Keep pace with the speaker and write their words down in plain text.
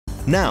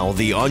Now,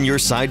 the On Your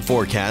Side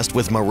forecast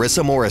with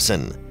Marissa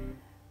Morrison.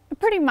 A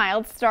pretty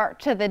mild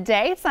start to the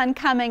day. Sun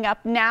coming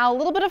up now. A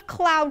little bit of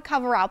cloud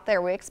cover out there.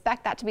 We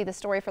expect that to be the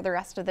story for the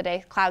rest of the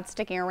day. Clouds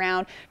sticking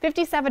around.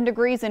 57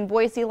 degrees in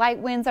Boise. Light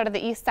winds out of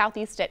the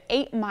east-southeast at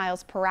 8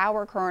 miles per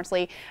hour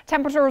currently.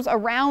 Temperatures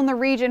around the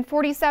region: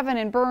 47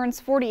 in Burns,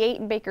 48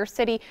 in Baker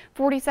City,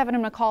 47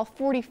 in McCall,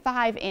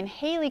 45 in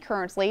Haley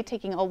currently.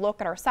 Taking a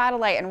look at our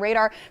satellite and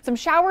radar, some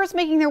showers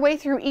making their way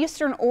through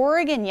eastern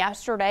Oregon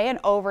yesterday and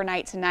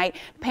overnight tonight.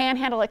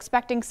 Panhandle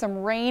expecting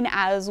some rain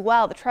as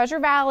well. The Treasure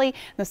Valley,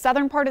 the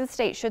southern part of the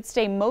state should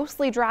stay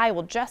mostly dry.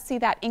 We'll just see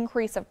that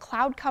increase of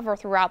cloud cover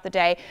throughout the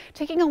day.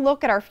 Taking a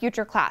look at our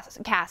future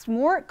cast,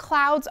 more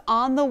clouds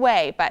on the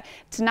way, but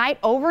tonight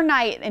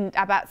overnight and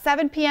about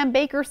 7 p.m.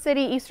 Baker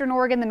City, eastern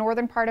Oregon, the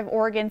northern part of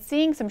Oregon,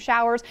 seeing some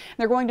showers.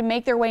 They're going to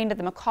make their way into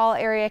the McCall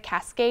area,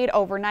 Cascade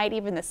overnight.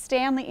 Even the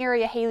Stanley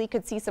area, Haley,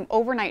 could see some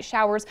overnight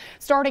showers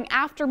starting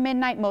after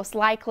midnight most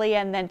likely.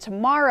 And then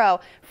tomorrow,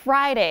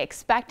 Friday,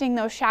 expecting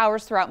those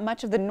showers throughout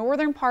much of the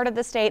northern part of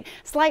the state.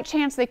 Slight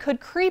chance they could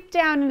creep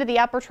down into the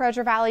upper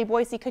Treasure Valley.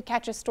 Boise could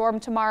catch a storm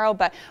tomorrow,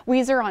 but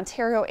Weiser,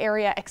 Ontario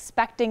area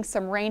expecting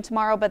some rain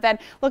tomorrow. But then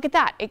look at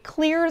that. It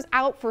clears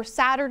out for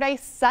Saturday,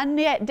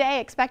 Sunday day,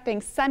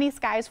 expecting sunny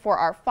skies for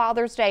our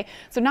Father's Day.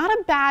 So not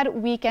a bad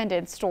weekend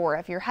in store.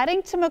 If you're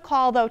heading to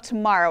McCall, though,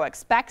 tomorrow,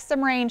 expect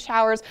some rain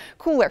showers.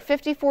 Cooler,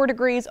 54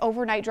 degrees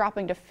overnight,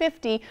 dropping to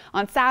 50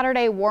 on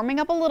Saturday, warming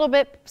up a little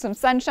bit. Some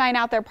sunshine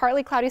out there,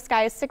 partly cloudy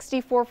skies,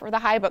 64 for the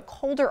high, but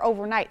colder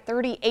overnight,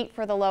 38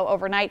 for the low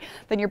overnight.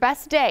 Then your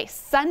best day,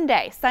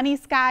 Sunday. Sunny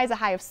skies, a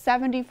high of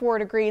 74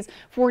 degrees,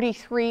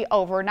 43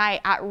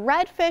 overnight. At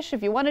Redfish,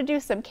 if you want to do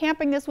some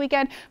camping this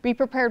weekend, be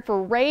prepared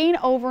for rain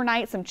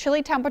overnight, some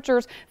chilly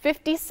temperatures,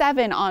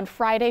 57 on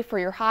Friday for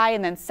your high,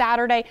 and then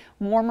Saturday,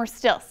 warmer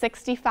still,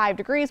 65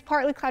 degrees,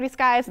 partly cloudy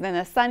skies, and then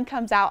the sun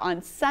comes out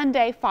on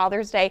Sunday,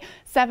 Father's Day,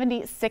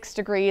 76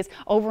 degrees.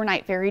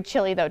 Overnight, very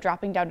chilly, though,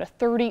 dropping down to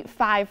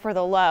 35 for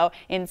the low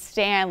in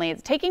Stanley.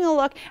 It's taking a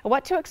look at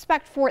what to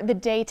expect for the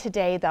day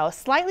today, though.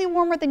 Slightly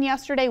warmer than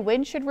yesterday.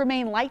 Wind should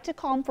remain light to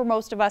calm for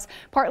most of us.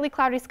 Partly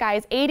cloudy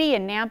skies, 80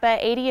 in Nampa,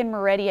 80 in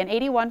Meridian,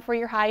 81 for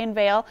your high in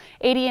Vail,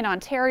 80 in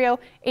Ontario,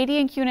 80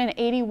 in Cunin,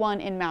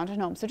 81 in Mountain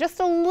Home. So just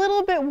a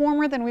little bit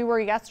warmer than we were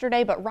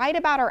yesterday, but right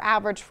about our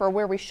average for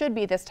where we should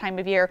be this time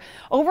of year.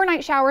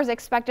 Overnight showers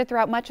expected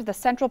throughout much of the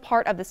central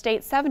part of the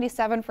state.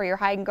 77 for your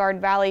high in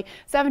Garden Valley,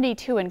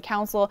 72 in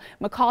Council.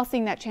 McCall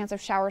seeing that chance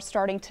of showers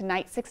starting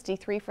tonight,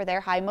 63 for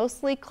their high.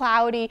 Mostly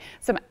cloudy.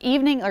 Some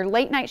evening or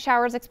late night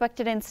showers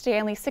expected in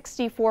Stanley,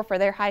 64 for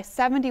their high,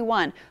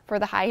 71 for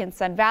the high in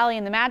Sun Valley.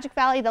 In the Magic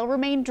Valley, they'll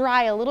remain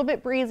dry, a little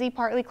bit breezy,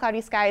 partly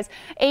cloudy skies,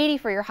 80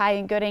 for your high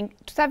in Gooding,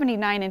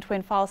 79 in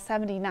Twin Falls,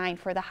 79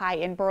 for the high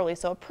in Burley.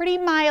 So a pretty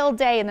mild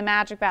day in the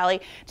Magic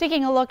Valley.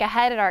 Taking a look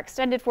ahead at our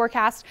extended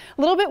forecast,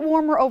 a little bit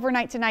warmer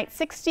overnight tonight,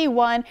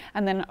 61,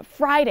 and then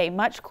Friday,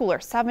 much cooler,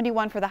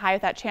 71 for the high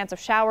with that chance of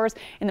showers.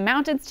 In the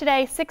mountains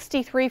today,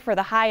 63 for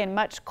the high and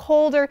much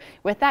colder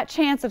with that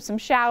chance of some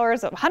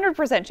showers,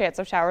 100% chance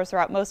of showers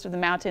throughout most of the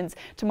mountains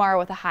tomorrow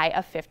with a high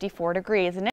of 54 degrees. And